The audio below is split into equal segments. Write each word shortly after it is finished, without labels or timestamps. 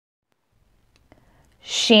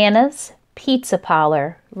Shanna's Pizza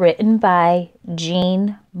Parlor, written by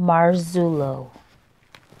Marzollo.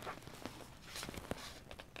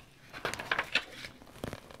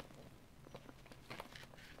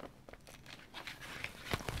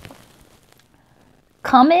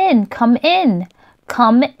 Come in, come in,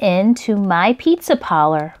 come into my pizza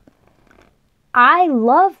parlor. I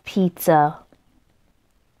love pizza.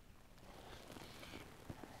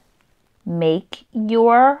 Make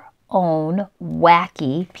your own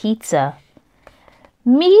wacky pizza.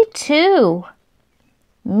 Me too.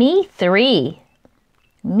 Me 3.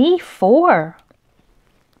 Me 4.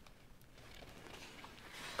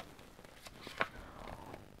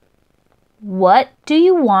 What do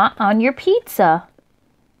you want on your pizza?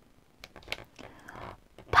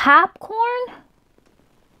 Popcorn?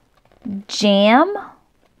 Jam?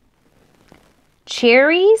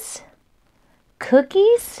 Cherries?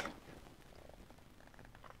 Cookies?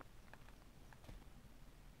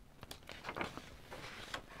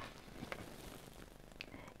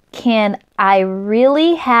 Can I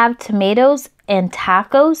really have tomatoes and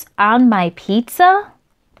tacos on my pizza?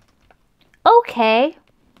 Okay.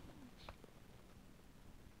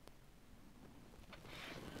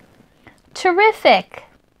 Terrific.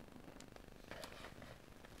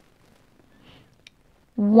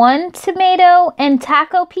 1 tomato and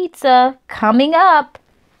taco pizza coming up.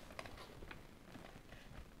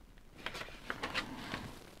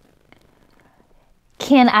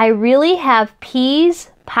 Can I really have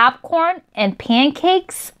peas, popcorn, and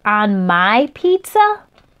pancakes on my pizza?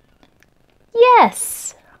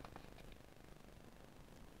 Yes.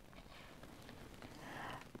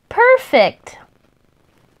 Perfect.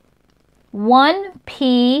 1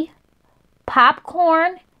 pea,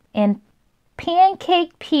 popcorn, and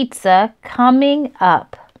pancake pizza coming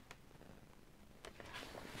up.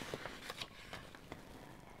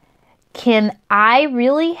 Can I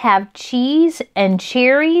really have cheese and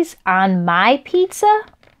cherries on my pizza?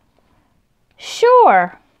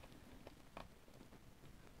 Sure.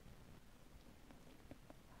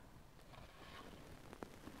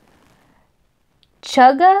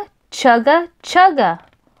 Chugga, chugga, chugga.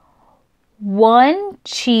 1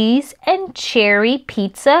 cheese and cherry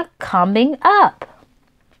pizza coming up.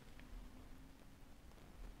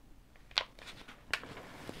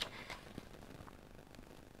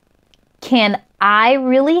 Can I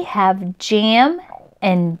really have jam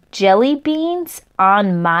and jelly beans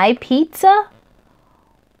on my pizza?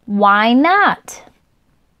 Why not?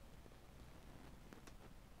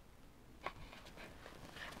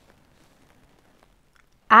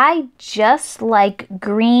 I just like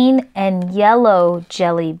green and yellow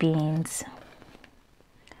jelly beans.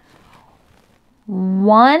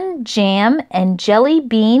 1 jam and jelly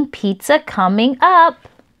bean pizza coming up.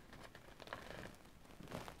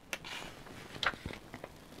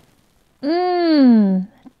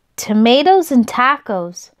 Tomatoes and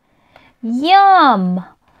tacos. Yum!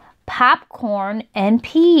 Popcorn and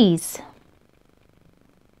peas.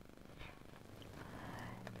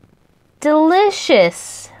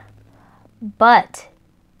 Delicious. But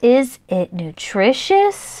is it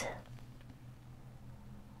nutritious?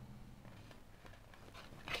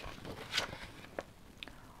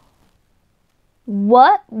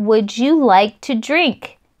 What would you like to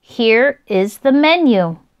drink? Here is the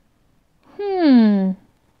menu.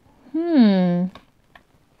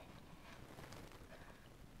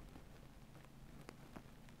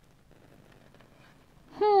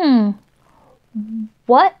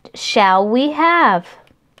 What shall we have?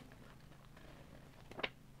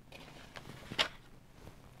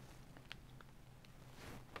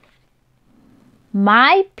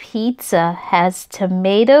 My pizza has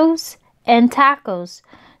tomatoes and tacos,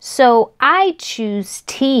 so I choose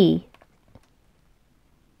tea.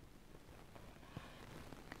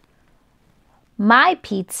 My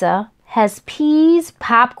pizza has peas,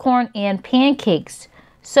 popcorn, and pancakes,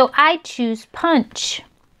 so I choose punch.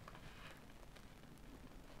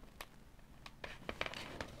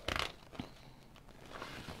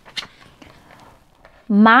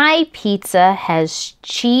 My pizza has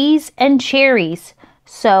cheese and cherries,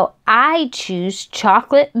 so I choose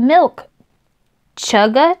chocolate milk.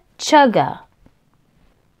 Chugga, chugga.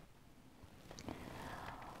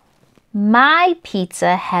 My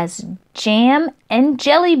pizza has jam and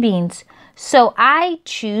jelly beans, so I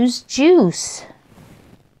choose juice.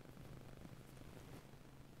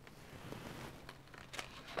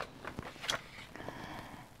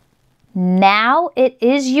 Now it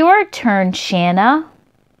is your turn, Shanna.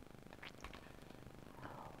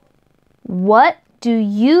 What do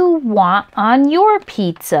you want on your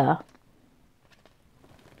pizza?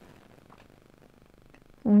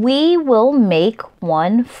 We will make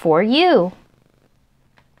one for you.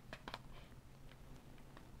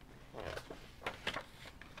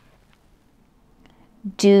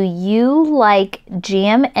 Do you like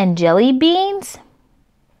jam and jelly beans?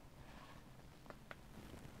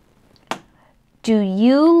 Do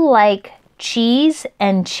you like cheese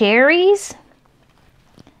and cherries?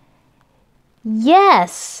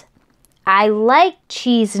 Yes, I like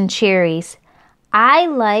cheese and cherries. I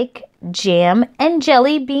like jam and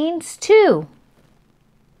jelly beans too.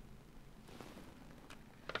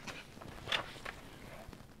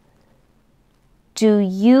 Do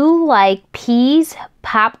you like peas,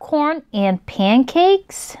 popcorn, and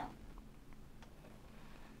pancakes?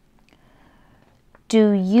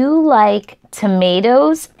 Do you like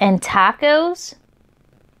tomatoes and tacos?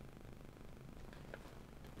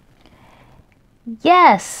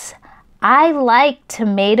 Yes, I like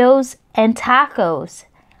tomatoes and tacos.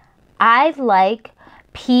 I like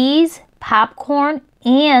peas, popcorn,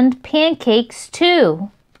 and pancakes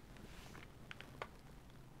too.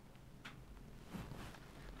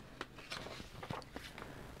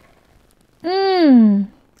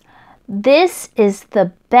 This is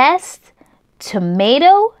the best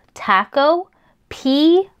tomato, taco,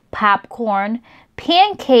 pea, popcorn,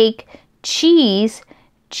 pancake, cheese,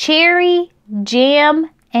 cherry, jam,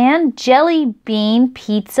 and jelly bean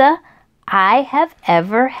pizza I have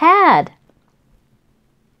ever had.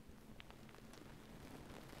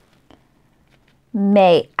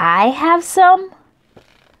 May I have some?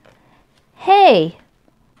 Hey,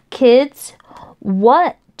 kids,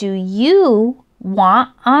 what do you want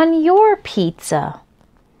on your pizza?